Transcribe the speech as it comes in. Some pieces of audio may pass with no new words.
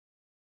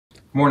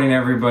Morning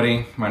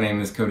everybody, my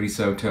name is Cody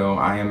Soto.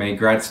 I am a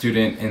grad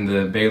student in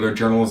the Baylor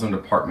Journalism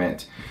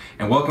Department,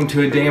 and welcome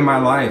to a day in my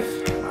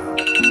life.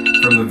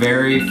 From the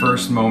very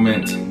first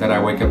moment that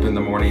I wake up in the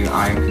morning,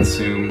 I am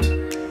consumed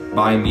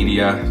by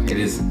media. It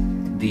is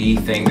the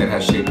thing that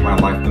has shaped my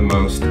life the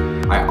most.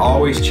 I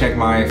always check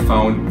my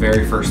phone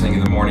very first thing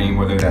in the morning,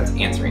 whether that's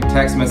answering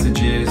text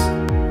messages,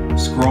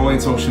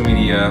 scrolling social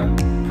media,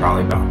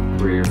 probably about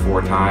 3 or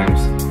 4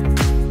 times,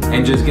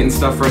 and just getting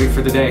stuff ready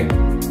for the day.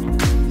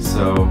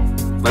 So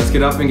let's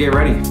get up and get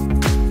ready.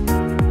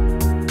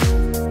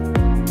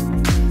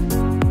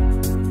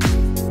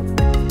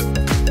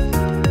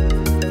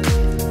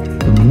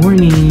 Good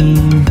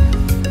morning.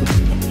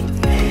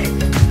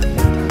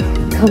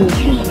 Come on.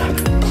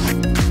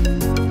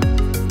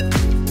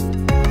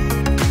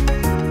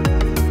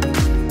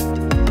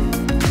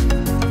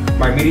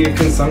 My media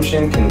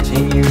consumption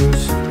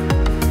continues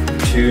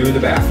to the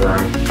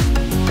bathroom.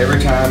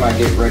 Every time I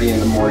get ready in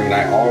the morning,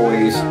 I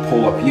always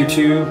pull up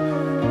YouTube,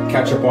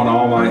 catch up on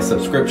all my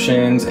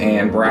subscriptions,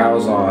 and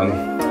browse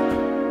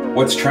on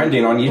what's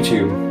trending on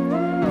YouTube.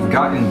 I've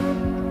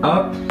gotten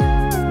up,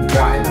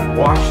 gotten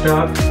washed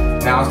up.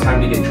 Now it's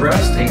time to get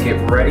dressed and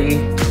get ready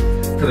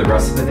for the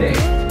rest of the day.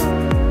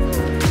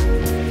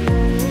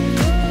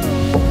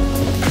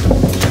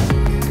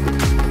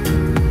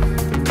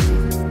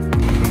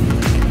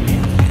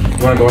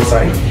 You wanna go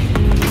inside?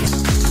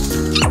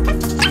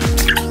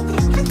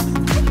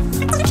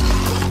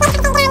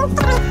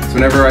 So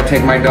whenever I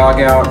take my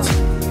dog out,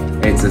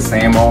 it's the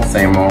same old,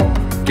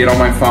 get on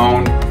my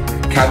phone,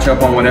 catch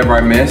up on whatever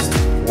I missed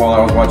while I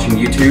was watching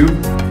YouTube,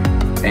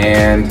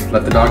 and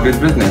let the dog do his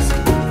business.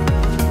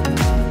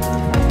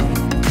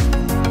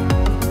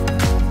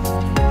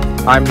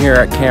 I'm here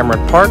at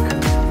Cameron Park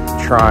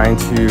trying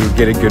to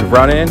get a good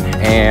run in,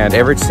 and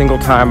every single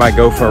time I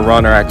go for a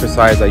run or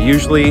exercise, I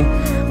usually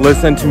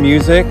listen to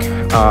music.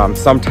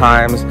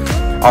 Sometimes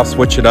I'll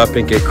switch it up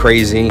and get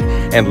crazy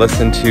and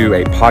listen to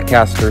a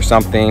podcast or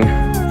something.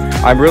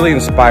 I'm really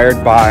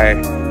inspired by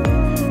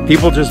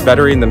people just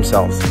bettering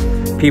themselves.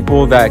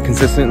 People that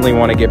consistently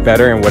want to get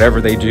better in whatever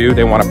they do.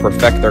 They want to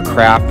perfect their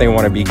craft. They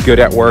want to be good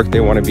at work.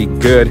 They want to be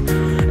good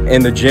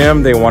in the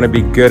gym. They want to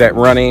be good at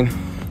running.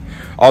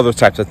 All those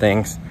types of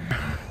things.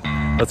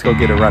 Let's go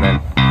get a run in.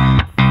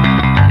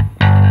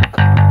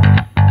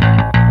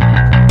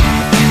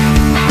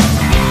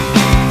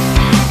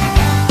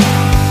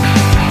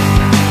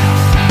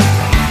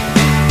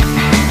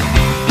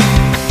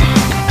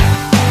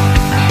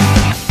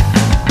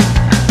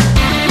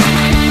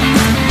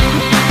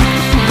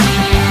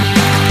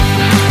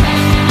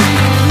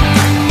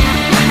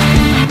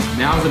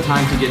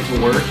 Time to get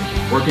to work.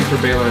 Working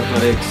for Baylor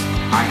Athletics.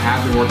 I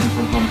have been working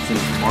from home since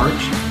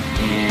March,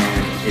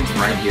 and it's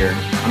right here.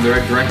 I'm the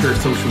director of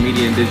social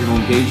media and digital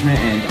engagement,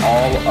 and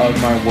all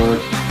of my work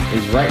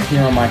is right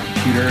here on my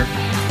computer.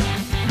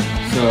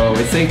 So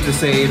it's safe to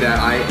say that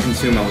I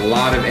consume a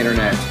lot of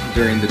internet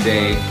during the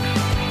day.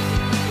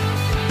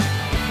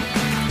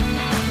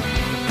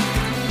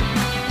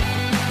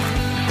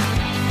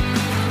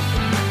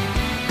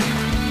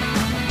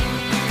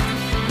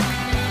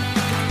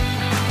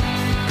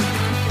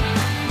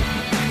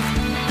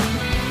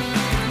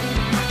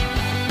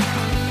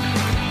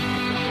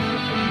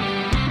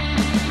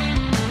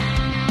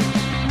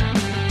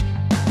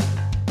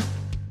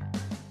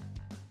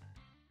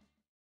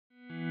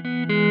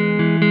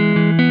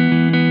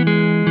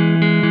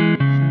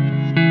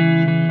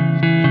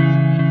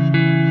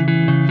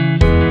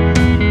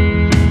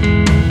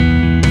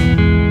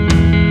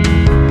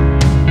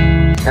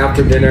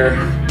 After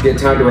dinner, get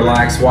time to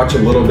relax, watch a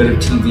little bit of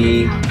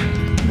TV.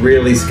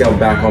 Really scaled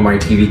back on my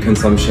TV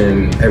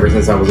consumption ever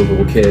since I was a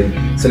little kid.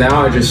 So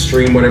now I just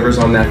stream whatever's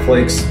on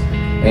Netflix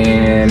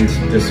and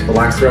just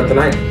relax throughout the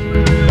night.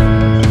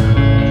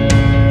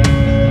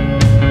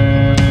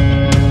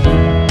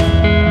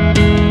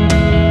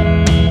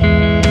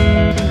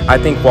 I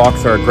think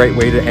walks are a great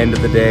way to end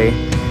the day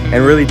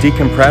and really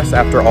decompress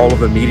after all of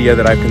the media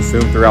that I've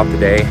consumed throughout the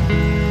day.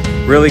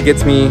 Really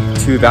gets me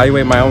to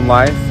evaluate my own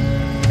life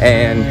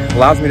and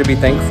allows me to be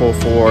thankful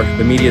for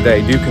the media that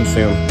I do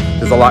consume.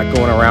 There's a lot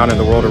going around in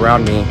the world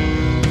around me,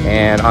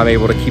 and I'm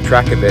able to keep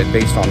track of it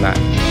based on that.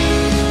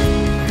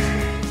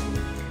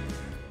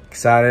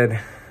 Excited,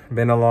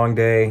 been a long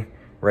day,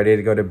 ready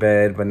to go to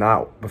bed, but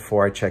not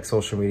before I check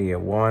social media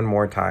one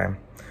more time.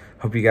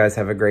 Hope you guys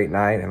have a great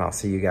night, and I'll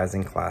see you guys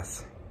in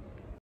class.